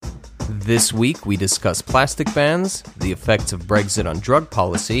This week, we discuss plastic bans, the effects of Brexit on drug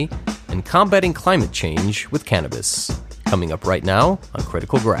policy, and combating climate change with cannabis. Coming up right now on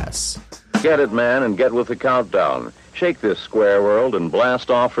Critical Grass. Get it, man, and get with the countdown. Shake this square world and blast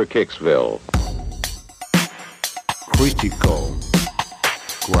off for Kicksville. Critical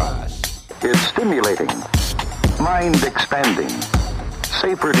Grass. It's stimulating, mind-expanding,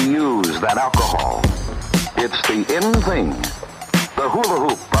 safer to use than alcohol. It's the in thing, the hula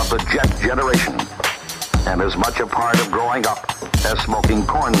hoop of the jet generation, and as much a part of growing up as smoking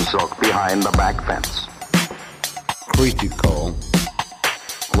corn silk behind the back fence. Critical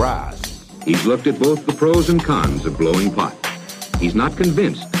Grass. He's looked at both the pros and cons of blowing pot. He's not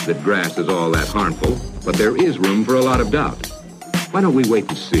convinced that grass is all that harmful, but there is room for a lot of doubt. Why don't we wait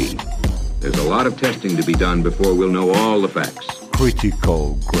and see? There's a lot of testing to be done before we'll know all the facts.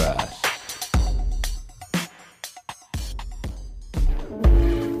 Critical Grass.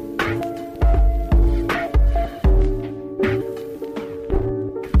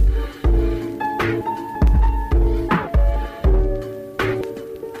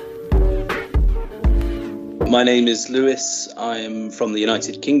 My name is Lewis. I am from the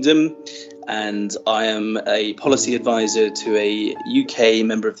United Kingdom, and I am a policy advisor to a UK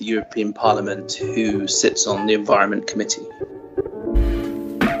member of the European Parliament who sits on the Environment Committee.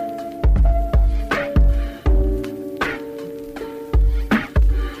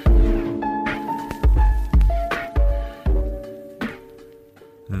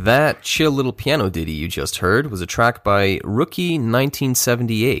 That chill little piano ditty you just heard was a track by Rookie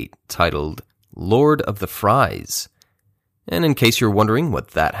 1978 titled Lord of the Fries. And in case you're wondering what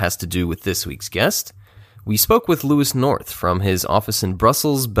that has to do with this week's guest, we spoke with Lewis North from his office in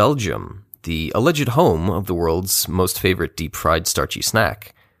Brussels, Belgium, the alleged home of the world's most favorite deep-fried starchy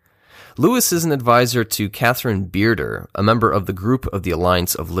snack. Lewis is an advisor to Catherine Bearder, a member of the group of the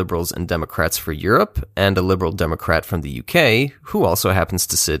Alliance of Liberals and Democrats for Europe, and a Liberal Democrat from the UK, who also happens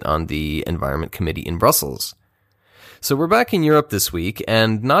to sit on the Environment Committee in Brussels. So we're back in Europe this week,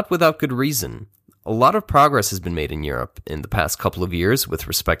 and not without good reason. A lot of progress has been made in Europe in the past couple of years with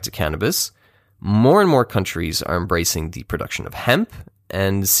respect to cannabis. More and more countries are embracing the production of hemp,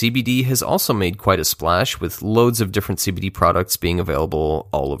 and CBD has also made quite a splash with loads of different CBD products being available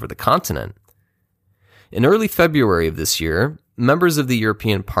all over the continent. In early February of this year, members of the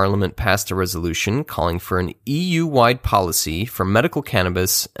European Parliament passed a resolution calling for an EU-wide policy for medical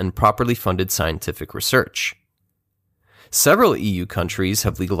cannabis and properly funded scientific research. Several EU countries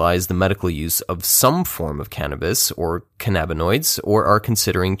have legalized the medical use of some form of cannabis or cannabinoids or are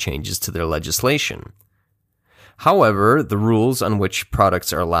considering changes to their legislation. However, the rules on which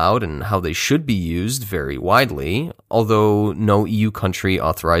products are allowed and how they should be used vary widely, although no EU country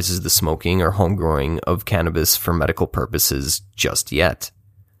authorizes the smoking or homegrowing of cannabis for medical purposes just yet.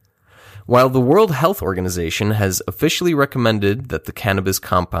 While the World Health Organization has officially recommended that the cannabis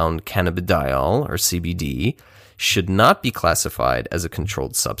compound cannabidiol, or CBD, should not be classified as a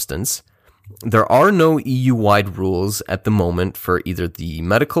controlled substance, there are no EU-wide rules at the moment for either the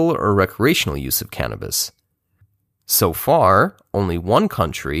medical or recreational use of cannabis. So far, only one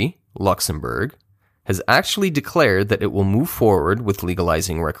country, Luxembourg, has actually declared that it will move forward with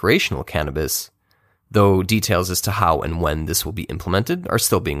legalizing recreational cannabis, though details as to how and when this will be implemented are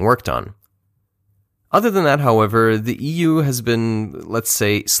still being worked on. Other than that, however, the EU has been, let's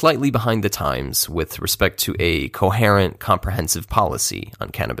say, slightly behind the times with respect to a coherent, comprehensive policy on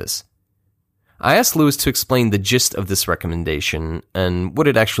cannabis. I asked Lewis to explain the gist of this recommendation and what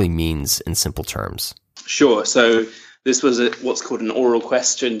it actually means in simple terms. Sure. So this was what's called an oral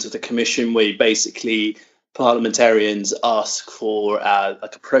question to the Commission, where basically parliamentarians ask for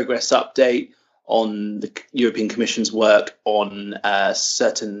like a progress update on the European Commission's work on a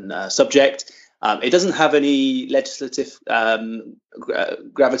certain subject. It doesn't have any legislative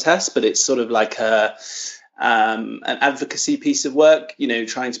gravitas, but it's sort of like an advocacy piece of work,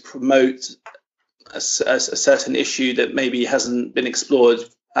 trying to promote a certain issue that maybe hasn't been explored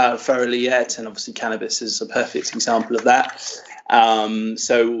thoroughly yet. And obviously cannabis is a perfect example of that.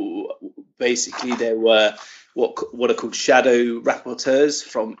 So basically there were what are called shadow rapporteurs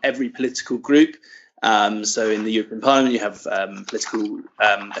from every political group. So in the European Parliament, you have political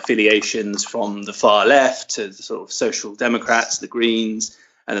affiliations from the far left to the sort of Social Democrats, the Greens,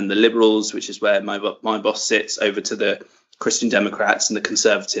 and then the Liberals, which is where my boss sits, over to the Christian Democrats and the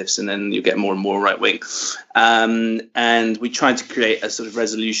Conservatives, and then you get more and more right wing. And we tried to create a sort of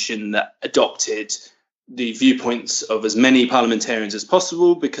resolution that adopted the viewpoints of as many parliamentarians as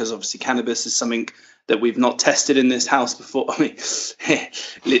possible, because obviously cannabis is something that we've not tested in this house before. I mean,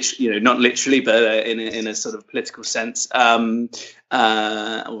 not literally, but in a sort of political sense. Well,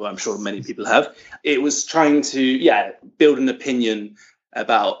 I'm sure many people have. It was trying to, build an opinion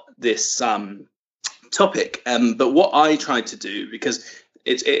about this topic. But what I tried to do, because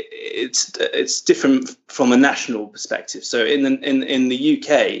it's different from a national perspective. So in the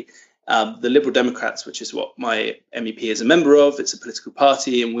UK. The Liberal Democrats, which is what my MEP is a member of, it's a political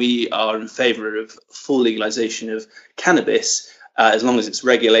party, and we are in favour of full legalisation of cannabis as long as it's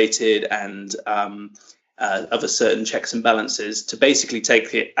regulated and other certain checks and balances, to basically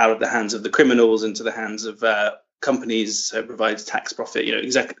take it out of the hands of the criminals into the hands of companies, so it provides tax profit,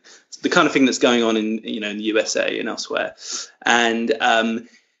 exactly the kind of thing that's going on in the USA and elsewhere. And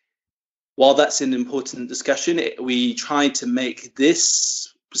while that's an important discussion, we tried to make this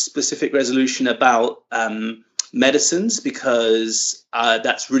specific resolution about medicines, because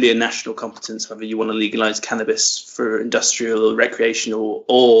that's really a national competence, whether you want to legalize cannabis for industrial, recreational,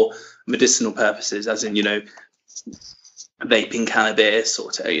 or medicinal purposes, as in vaping cannabis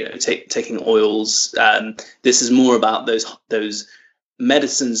or taking oils. This is more about those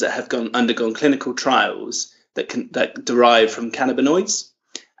medicines that have undergone clinical trials that derive from cannabinoids.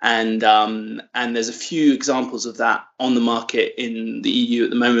 And there's a few examples of that on the market in the EU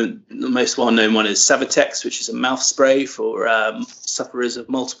at the moment. The most well-known one is Savatex, which is a mouth spray for sufferers of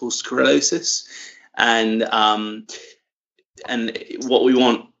multiple sclerosis. And what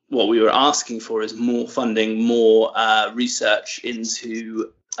we were asking for is more funding, more research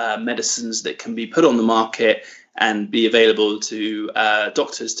into medicines that can be put on the market and be available to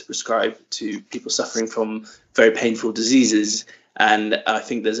doctors to prescribe to people suffering from very painful diseases. And I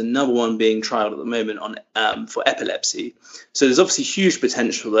think there's another one being trialed at the moment on for epilepsy. So there's obviously huge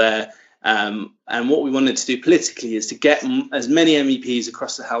potential there. And what we wanted to do politically is to get as many MEPs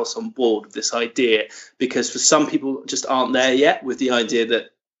across the House on board with this idea, because for some people just aren't there yet with the idea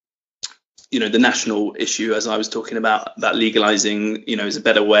that, the national issue, as I was talking about legalizing, is a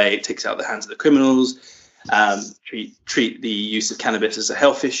better way. It takes out the hands of the criminals. Treat the use of cannabis as a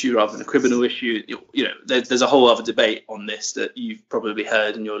health issue rather than a criminal issue. There's a whole other debate on this that you've probably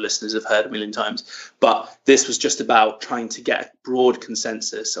heard and your listeners have heard a million times. But this was just about trying to get a broad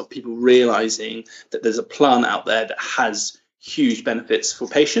consensus of people realizing that there's a plant out there that has huge benefits for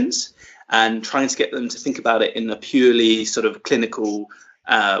patients, and trying to get them to think about it in a purely sort of clinical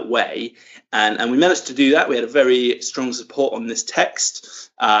way. And we managed to do that. We had a very strong support on this text.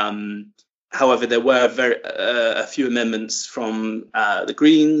 However, there were a few amendments from the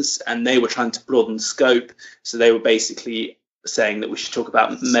Greens, and they were trying to broaden the scope. So they were basically saying that we should talk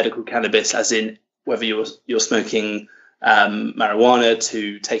about medical cannabis, as in whether you're smoking marijuana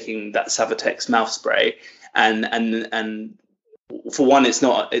to taking that Savatex mouth spray. And for one, it's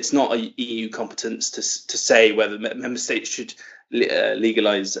not a EU competence to say whether member states should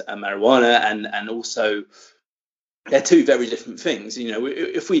legalize marijuana, and also they're two very different things.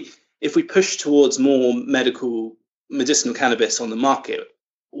 If we push towards more medicinal cannabis on the market,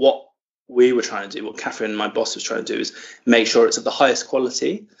 what we were trying to do, what Catherine, my boss, was trying to do, is make sure it's of the highest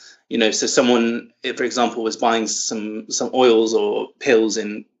quality. So someone, if, for example, was buying some oils or pills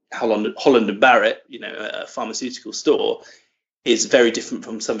in Holland and Barrett, a pharmaceutical store, is very different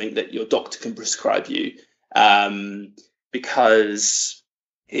from something that your doctor can prescribe you, because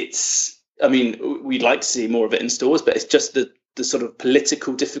we'd like to see more of it in stores, but it's just the sort of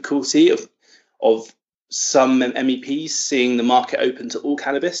political difficulty of some MEPs seeing the market open to all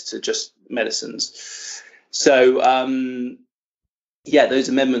cannabis, to just medicines. So those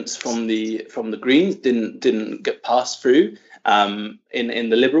amendments from the Greens didn't get passed through. In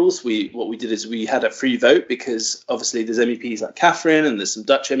the Liberals, what we did is we had a free vote, because obviously there's MEPs like Catherine and there's some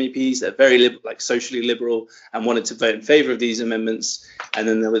Dutch MEPs that are very socially liberal and wanted to vote in favour of these amendments, and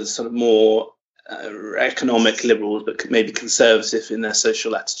then there was sort of more economic liberals, but maybe conservative in their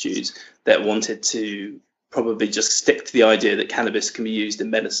social attitudes, that wanted to probably just stick to the idea that cannabis can be used in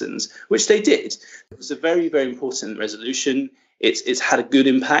medicines, which they did. It was a very, very important resolution. It's had a good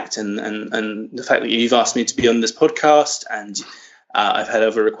impact, and the fact that you've asked me to be on this podcast, and I've had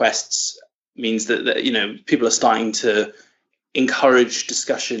other requests, means that people are starting to encourage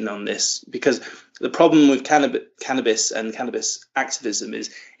discussion on this, because the problem with cannabis and cannabis activism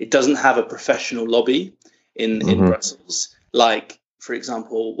is it doesn't have a professional lobby in Brussels, like, for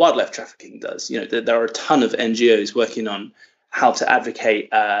example, wildlife trafficking does. There are a ton of NGOs working on how to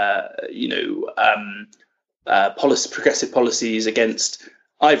advocate, progressive policies against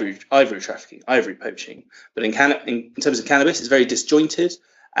ivory trafficking, ivory poaching. But in terms of cannabis, it's very disjointed.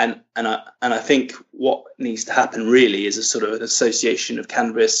 I think what needs to happen really is a sort of an association of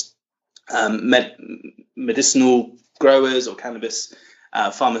cannabis medicinal growers or cannabis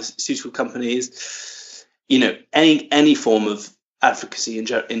pharmaceutical companies. You know, any form of advocacy in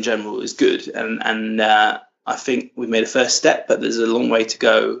general is good, and I think we've made a first step, but there's a long way to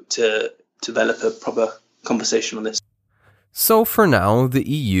go to develop a proper conversation on this. So for now, the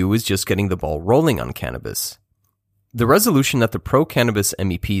EU is just getting the ball rolling on cannabis. The resolution that the pro-cannabis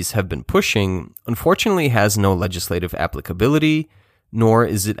MEPs have been pushing unfortunately has no legislative applicability, nor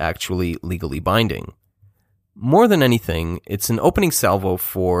is it actually legally binding. More than anything, it's an opening salvo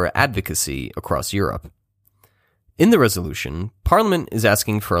for advocacy across Europe. In the resolution, Parliament is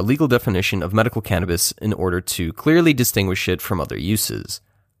asking for a legal definition of medical cannabis in order to clearly distinguish it from other uses.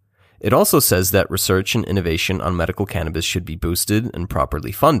 It also says that research and innovation on medical cannabis should be boosted and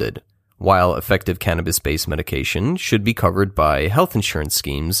properly funded, while effective cannabis-based medication should be covered by health insurance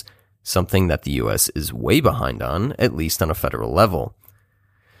schemes, something that the US is way behind on, at least on a federal level.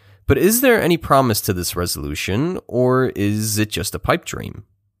 But is there any promise to this resolution, or is it just a pipe dream?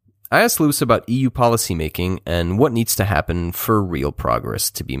 I asked Lewis about EU policymaking and what needs to happen for real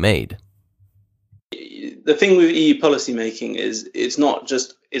progress to be made. The thing with EU policymaking is it's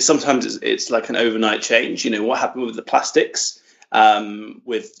sometimes like an overnight change. You know, what happened with the plastics,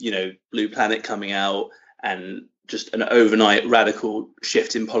 with, you know, Blue Planet coming out and just an overnight radical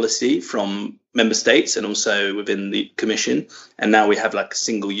shift in policy from member states and also within the Commission. And now we have like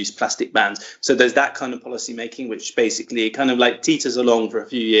single-use plastic bans. So there's that kind of policy making, which basically kind of like teeters along for a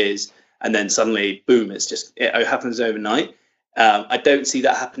few years and then suddenly, boom, it happens overnight. I don't see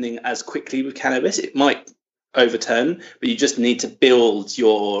that happening as quickly with cannabis. It might overturn, but you just need to build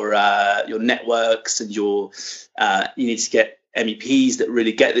your networks and you need to get MEPs that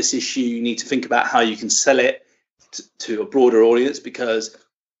really get this issue. You need to think about how you can sell it to a broader audience, because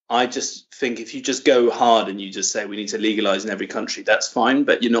I just think if you just go hard and you just say we need to legalize in every country, that's fine,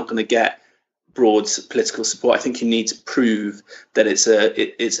 but you're not going to get broad political support. I think you need to prove that it's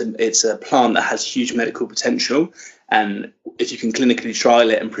a plant that has huge medical potential, and if you can clinically trial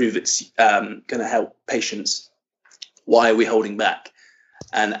it and prove it's going to help patients, why are we holding back?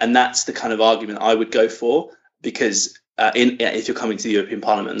 And that's the kind of argument I would go for, because if you're coming to the European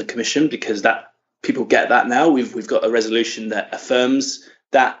Parliament and the Commission, because that people get that now. We've got a resolution that affirms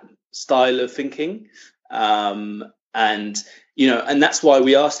that style of thinking, and you know, and that's why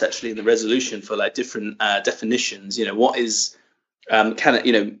we asked actually in the resolution for like different definitions. You know, what is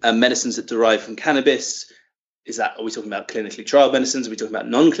medicines that derive from cannabis? Are we talking about clinically trialed medicines? Are we talking about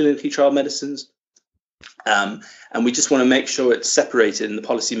non-clinically trialed medicines? And we just want to make sure it's separated in the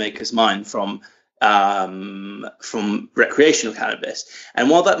policymaker's mind from recreational cannabis. And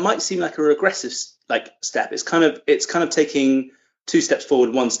while that might seem like a regressive step, it's kind of taking 2 steps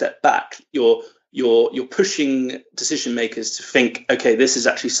forward, 1 step back. You're pushing decision makers to think, okay, this is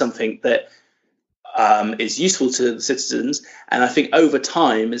actually something that is useful to the citizens. And I think over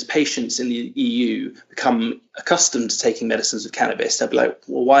time, as patients in the EU become accustomed to taking medicines with cannabis, they'll be like,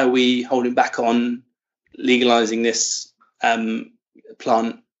 well, why are we holding back on legalizing this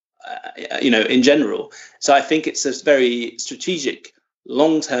plant, in general? So I think it's a very strategic,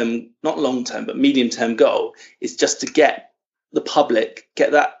 but medium-term goal is just to get the public,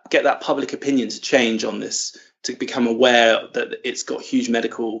 get that public opinion to change on this, to become aware that it's got huge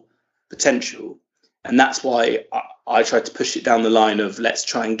medical potential. And that's why I tried to push it down the line of let's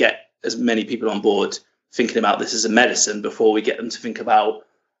try and get as many people on board thinking about this as a medicine before we get them to think about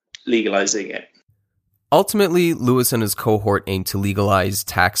legalizing it. Ultimately, Lewis and his cohort aim to legalize,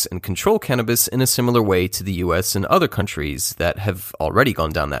 tax, and control cannabis in a similar way to the US and other countries that have already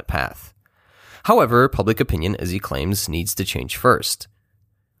gone down that path. However, public opinion, as he claims, needs to change first.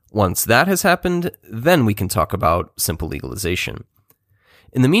 Once that has happened, then we can talk about simple legalization.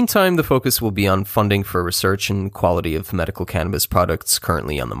 In the meantime, the focus will be on funding for research and quality of medical cannabis products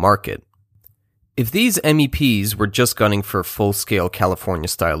currently on the market. If these MEPs were just gunning for full-scale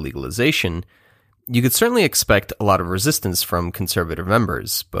California-style legalization, you could certainly expect a lot of resistance from conservative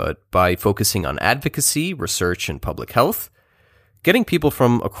members, but by focusing on advocacy, research, and public health, getting people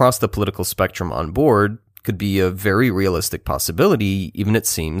from across the political spectrum on board could be a very realistic possibility, even it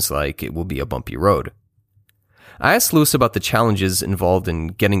seems like it will be a bumpy road. I asked Lewis about the challenges involved in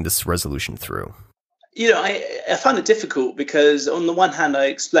getting this resolution through. I find it difficult because on the one hand, I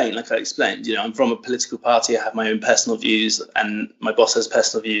explained, I'm from a political party, I have my own personal views, and my boss has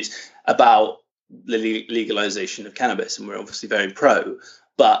personal views about the legalization of cannabis, and we're obviously very pro.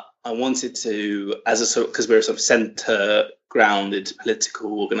 But I wanted to, because we're a sort of center-grounded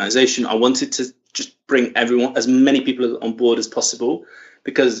political organization, I wanted to just bring everyone, as many people on board as possible,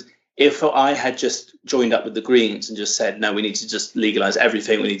 Because if I had just joined up with the Greens and just said, no, we need to just legalize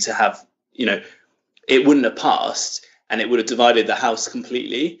everything, we need to have, it wouldn't have passed and it would have divided the House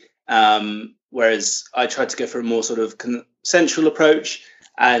completely. Whereas I tried to go for a more sort of consensual approach,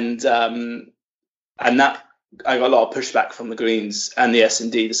 and that I got a lot of pushback from the Greens and the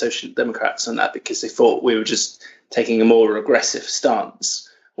S&D, the Social Democrats, on that, because they thought we were just taking a more aggressive stance.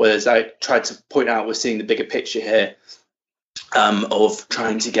 Whereas I tried to point out we're seeing the bigger picture here, of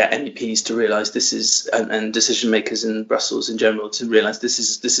trying to get MEPs to realise this is, and decision makers in Brussels in general, to realise this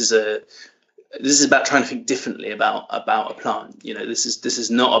is about trying to think differently about a plan. This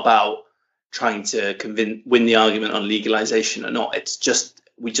is not about trying to win the argument on legalisation or not. It's just,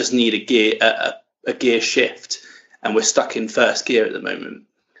 we just need a gear shift, and we're stuck in first gear at the moment.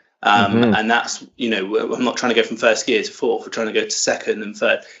 And that's, I'm not trying to go from first gear to fourth. We're trying to go to second and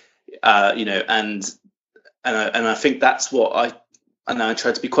third, and I think that's what I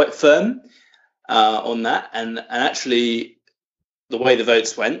tried to be quite firm on that. And actually, the way the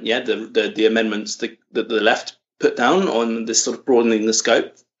votes went, the amendments that the left put down on this sort of broadening the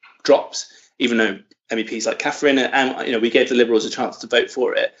scope drops, even though MEPs like Catherine and we gave the Liberals a chance to vote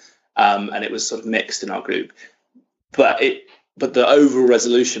for it, and it was sort of mixed in our group. But the overall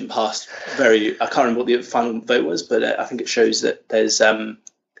resolution passed I can't remember what the final vote was, but I think it shows that there's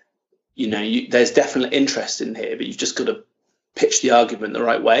there's definitely interest in here, but you've just got to pitch the argument the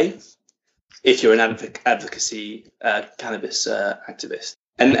right way if you're an advocacy cannabis activist.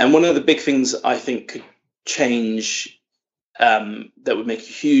 And one of the big things I think could change, that would make a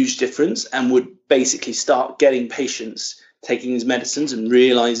huge difference and would basically start getting patients taking these medicines and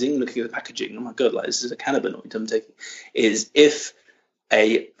realizing, looking at the packaging, oh my God, this is a cannabinoid I'm taking, is if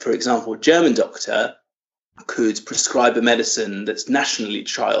for example, German doctor could prescribe a medicine that's nationally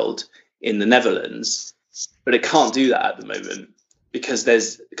trialed in the Netherlands, but it can't do that at the moment because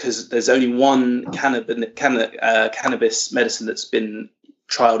there's only one cannabis medicine that's been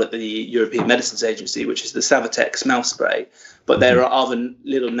trialed at the European Medicines Agency, which is the Savatex mouth spray. But there are other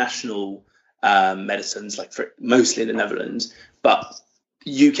little national medicines, mostly in the Netherlands. But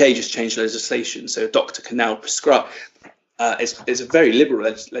UK just changed legislation, so a doctor can now prescribe. It's a very liberal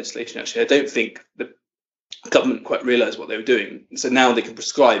legislation, actually. I don't think the government quite realised what they were doing. So now they can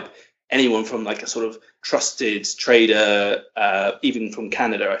prescribe anyone from a sort of trusted trader, even from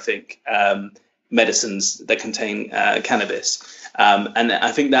Canada, I think, medicines that contain cannabis. And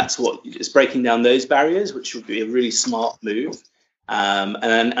I think that's what is breaking down those barriers, which would be a really smart move.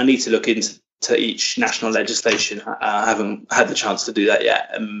 And I need to look into each national legislation. I haven't had the chance to do that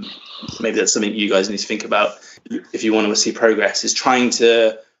yet. Maybe that's something you guys need to think about if you want to see progress, is trying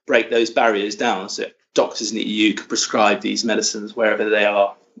to break those barriers down so doctors in the EU can prescribe these medicines wherever they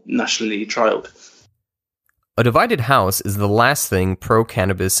are nationally trialed. A divided House is the last thing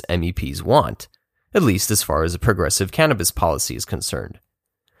pro-cannabis MEPs want, at least as far as a progressive cannabis policy is concerned.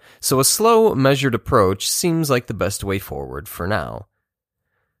 So a slow, measured approach seems like the best way forward for now.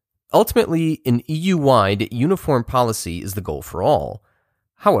 Ultimately, an EU-wide uniform policy is the goal for all.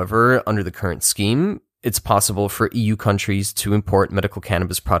 However, under the current scheme, it's possible for EU countries to import medical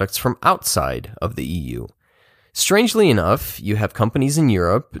cannabis products from outside of the EU. Strangely enough, you have companies in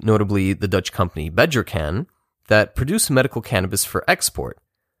Europe, notably the Dutch company Bedrocan, that produce medical cannabis for export.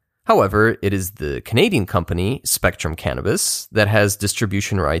 However, it is the Canadian company, Spectrum Cannabis, that has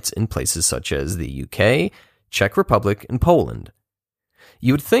distribution rights in places such as the UK, Czech Republic, and Poland.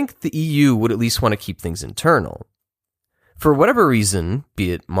 You would think the EU would at least want to keep things internal. For whatever reason,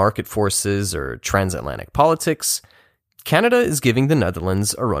 be it market forces or transatlantic politics, Canada is giving the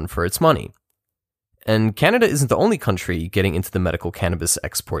Netherlands a run for its money. And Canada isn't the only country getting into the medical cannabis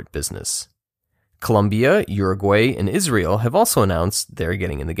export business. Colombia, Uruguay, and Israel have also announced they're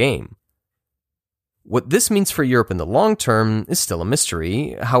getting in the game. What this means for Europe in the long term is still a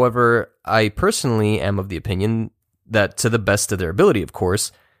mystery. However, I personally am of the opinion that, to the best of their ability, of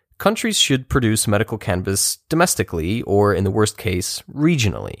course, countries should produce medical cannabis domestically, or in the worst case,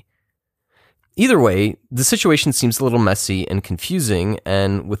 regionally. Either way, the situation seems a little messy and confusing,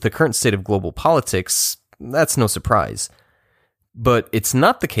 and with the current state of global politics, that's no surprise. But it's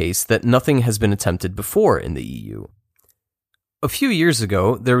not the case that nothing has been attempted before in the EU. A few years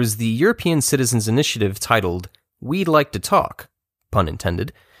ago, there was the European Citizens Initiative titled We'd Like to Talk, pun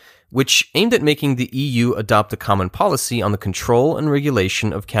intended, which aimed at making the EU adopt a common policy on the control and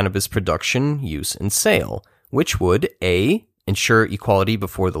regulation of cannabis production, use, and sale, which would A, ensure equality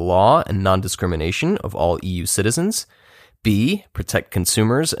before the law and non-discrimination of all EU citizens, B, protect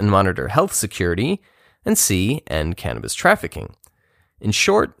consumers and monitor health security, and C, end cannabis trafficking. In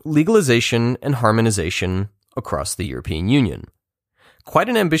short, legalization and harmonization across the European Union. Quite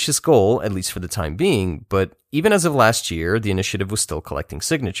an ambitious goal, at least for the time being, but even as of last year, the initiative was still collecting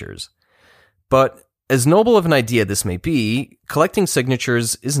signatures. But as noble of an idea this may be, collecting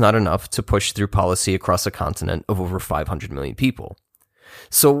signatures is not enough to push through policy across a continent of over 500 million people.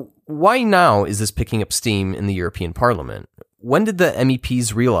 So why now is this picking up steam in the European Parliament? When did the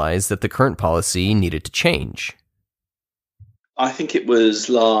MEPs realize that the current policy needed to change? I think it was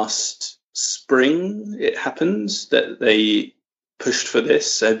last spring it happened that they pushed for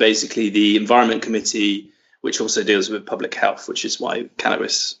this. So basically the Environment Committee, which also deals with public health, which is why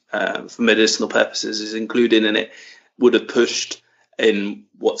cannabis for medicinal purposes is included in it, would have pushed in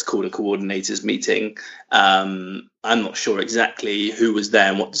what's called a coordinators meeting. I'm not sure exactly who was there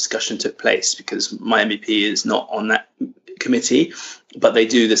and what discussion took place because my MEP is not on that committee, but they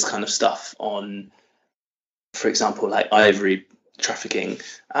do this kind of stuff on, for example, like ivory trafficking.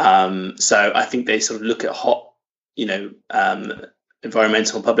 So I think they sort of look at hot,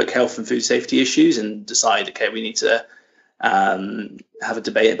 environmental and public health and food safety issues and decide, okay, we need to have a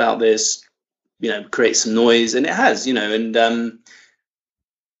debate about this, create some noise, and it has,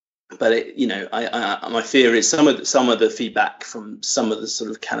 but my fear is some of the feedback from some of the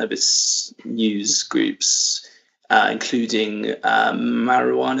sort of cannabis news groups, including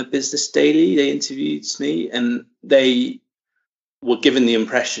Marijuana Business Daily. They interviewed me, and they were given the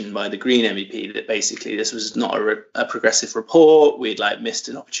impression by the Green MEP that basically this was not a progressive report. We'd missed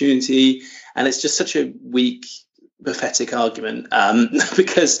an opportunity, and it's just such a weak, pathetic argument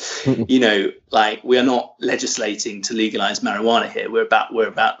because we are not legislating to legalize marijuana here. We're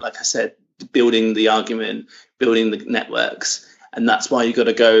about, like I said, building the argument, building the networks, and that's why you've got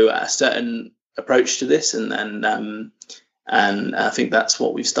to go a certain approach to this. And I think that's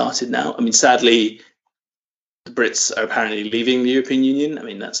what we've started now. I mean, sadly, the Brits are apparently leaving the European Union. I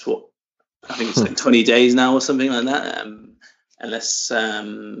mean, that's what I think it's 20 days now or something like that. Unless,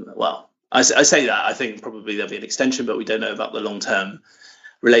 I say that I think probably there'll be an extension, but we don't know about the long-term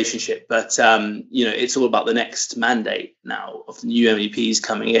relationship. But it's all about the next mandate now of the new MEPs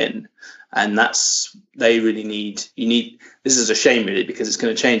coming in, and they really need. This is a shame really because it's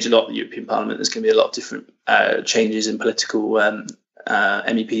going to change a lot. The European Parliament. There's going to be a lot of different changes in political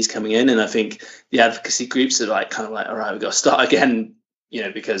MEPs coming in, and I think the advocacy groups are all right, we've got to start again.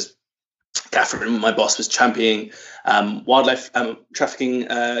 Because Catherine, my boss, was championing wildlife trafficking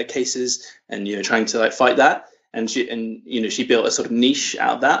cases and trying to fight that, and she built a sort of niche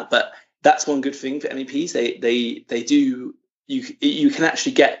out of that. But that's one good thing for MEPs. They do you can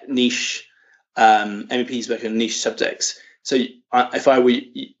actually get niche MEPs working on niche subjects. So if I were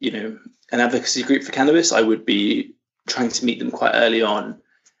an advocacy group for cannabis, I would be trying to meet them quite early on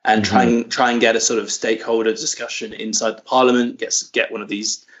and try and get a sort of stakeholder discussion inside the Parliament. Get one of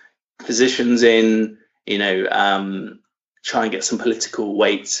these positions in, try and get some political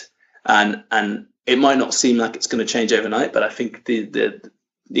weight, and it might not seem like it's going to change overnight, but I think the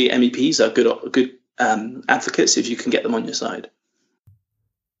MEPs are good advocates if you can get them on your side.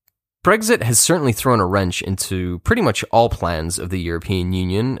 Brexit has certainly thrown a wrench into pretty much all plans of the European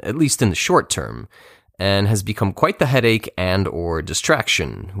Union, at least in the short term, and has become quite the headache and or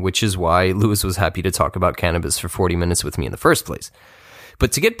distraction, which is why Lewis was happy to talk about cannabis for 40 minutes with me in the first place.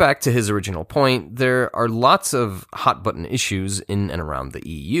 But to get back to his original point, there are lots of hot-button issues in and around the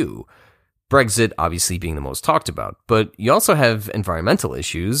EU. Brexit obviously being the most talked about, but you also have environmental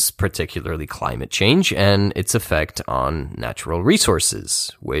issues, particularly climate change and its effect on natural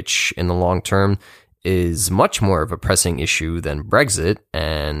resources, which in the long term is much more of a pressing issue than Brexit,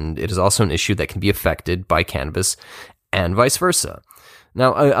 and it is also an issue that can be affected by cannabis and vice versa.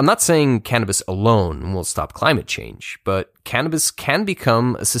 Now, I'm not saying cannabis alone will stop climate change, but cannabis can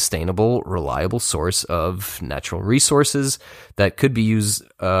become a sustainable, reliable source of natural resources that could be used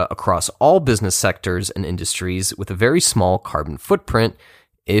across all business sectors and industries with a very small carbon footprint,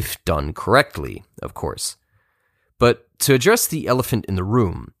 if done correctly, of course. But to address the elephant in the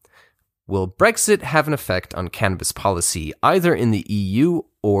room, will Brexit have an effect on cannabis policy either in the EU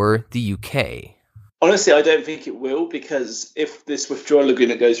or the UK? Honestly, I don't think it will, because if this withdrawal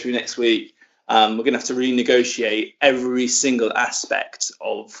agreement goes through next week, we're going to have to renegotiate every single aspect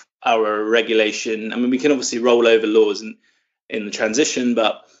of our regulation. I mean, we can obviously roll over laws in the transition,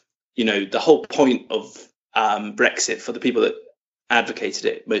 but, the whole point of Brexit for the people that advocated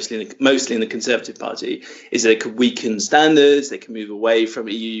it, mostly in the Conservative Party, is that it could weaken standards, they can move away from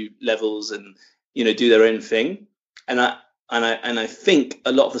EU levels and, do their own thing. And I think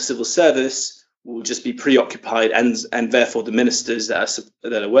a lot of the civil service will just be preoccupied, and therefore the ministers that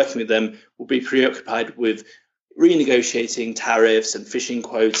are working with them will be preoccupied with renegotiating tariffs and fishing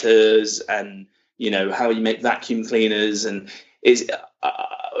quotas and how you make vacuum cleaners, and is,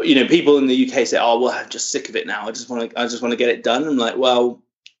 people in the UK say, "Oh, well, I'm just sick of it now. I just want to get it done." I'm like, well,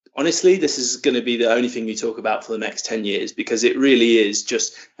 honestly, this is going to be the only thing you talk about for the next 10 years, because it really is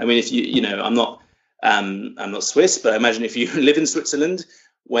just. I mean, if I'm not Swiss, but I imagine if you live in Switzerland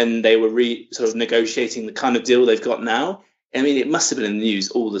when they were sort of negotiating the kind of deal they've got now. I mean, it must have been in the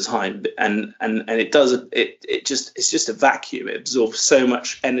news all the time, and it's just a vacuum. It absorbs so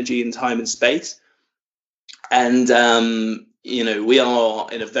much energy and time and space, and we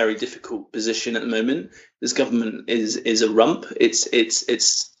are in a very difficult position at the moment. This government is a rump.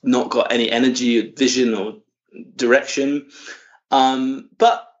 It's not got any energy, or vision, or direction.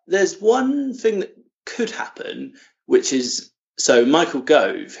 But there's one thing that could happen, which is Michael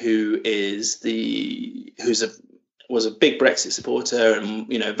Gove, who was a big Brexit supporter and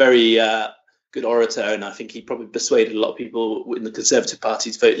very good orator, and I think he probably persuaded a lot of people in the Conservative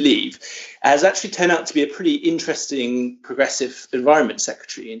Party to vote Leave, has actually turned out to be a pretty interesting progressive environment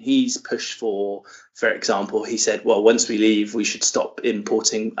secretary. And he's pushed for example, he said, well, once we leave, we should stop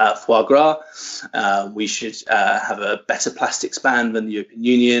importing foie gras. We should have a better plastics ban than the European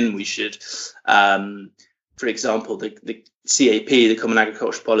Union. We should, for example, the CAP, the Common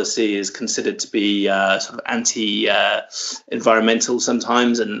Agricultural Policy, is considered to be sort of anti-environmental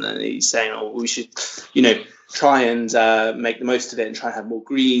sometimes, and he's saying, "Oh, we should, try and make the most of it and try and have more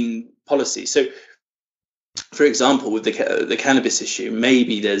green policy." So, for example, with the cannabis issue,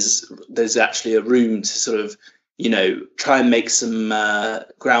 maybe there's actually a room to sort of, try and make some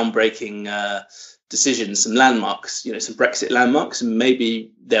groundbreaking decisions, some landmarks, some Brexit landmarks, and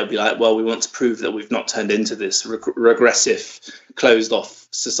maybe they'll be like, well, we want to prove that we've not turned into this regressive, closed-off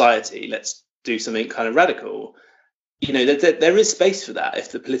society. Let's do something kind of radical. There is space for that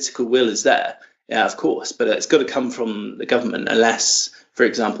if the political will is there. Yeah, of course, but it's got to come from the government, unless, for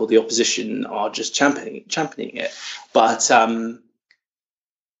example, the opposition are just championing it. But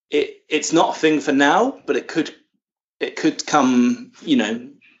it's not a thing for now, but it could come,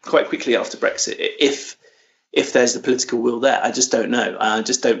 quite quickly after Brexit, if there's the political will there. I just don't know. I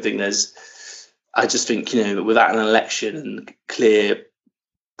just don't think I just think, without an election and clear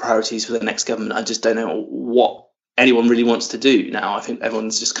priorities for the next government, I just don't know what anyone really wants to do now. I think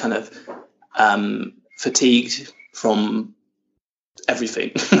everyone's just kind of fatigued from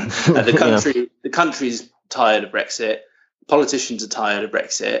everything. The country's tired of Brexit. Politicians are tired of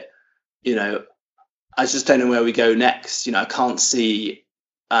Brexit. I just don't know where we go next. I can't see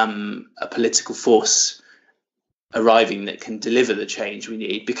a political force arriving that can deliver the change we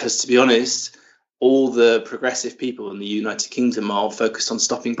need, because, to be honest, all the progressive people in the United Kingdom are focused on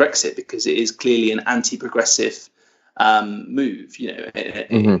stopping Brexit, because it is clearly an anti-progressive move.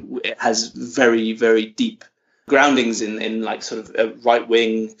 It has very, very deep groundings in like sort of a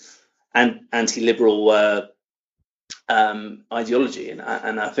right-wing and anti-liberal ideology, and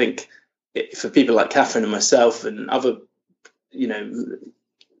I think for people like Catherine and myself and other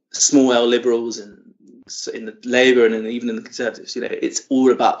small L liberals and in the Labour and even in the Conservatives, it's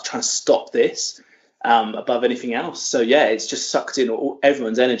all about trying to stop this above anything else. So yeah, it's just sucked in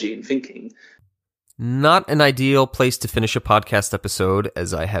everyone's energy and thinking. Not an ideal place to finish a podcast episode,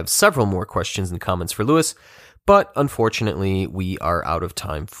 as I have several more questions and comments for Lewis, but unfortunately we are out of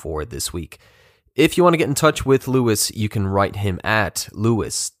time for this week. If you want to get in touch with Lewis, you can write him at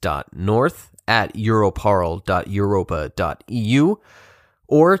lewis.north@europarl.europa.eu,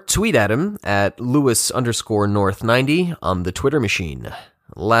 or tweet at him at Lewis_North90 on the Twitter machine.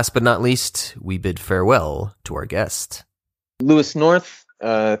 Last but not least, we bid farewell to our guest. Lewis North,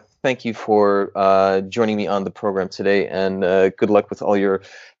 thank you for joining me on the program today, and good luck with all your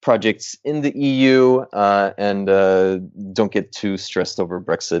projects in the EU, and don't get too stressed over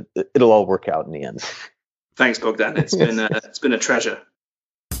Brexit. It'll all work out in the end. Thanks, Bogdan. It's been a treasure.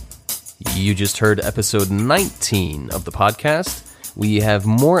 You just heard episode 19 of the podcast. We have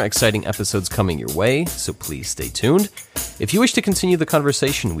more exciting episodes coming your way, so please stay tuned. If you wish to continue the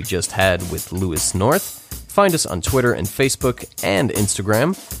conversation we just had with Lewis North, find us on Twitter and Facebook and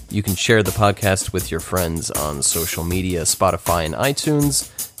Instagram. You can share the podcast with your friends on social media, Spotify, and iTunes.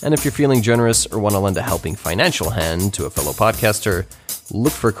 And if you're feeling generous or want to lend a helping financial hand to a fellow podcaster,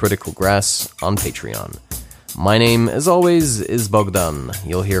 look for Critical Grass on Patreon. My name, as always, is Bogdan.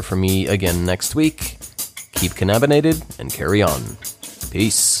 You'll hear from me again next week. Keep cannabinated and carry on.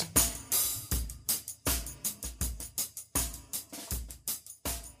 Peace.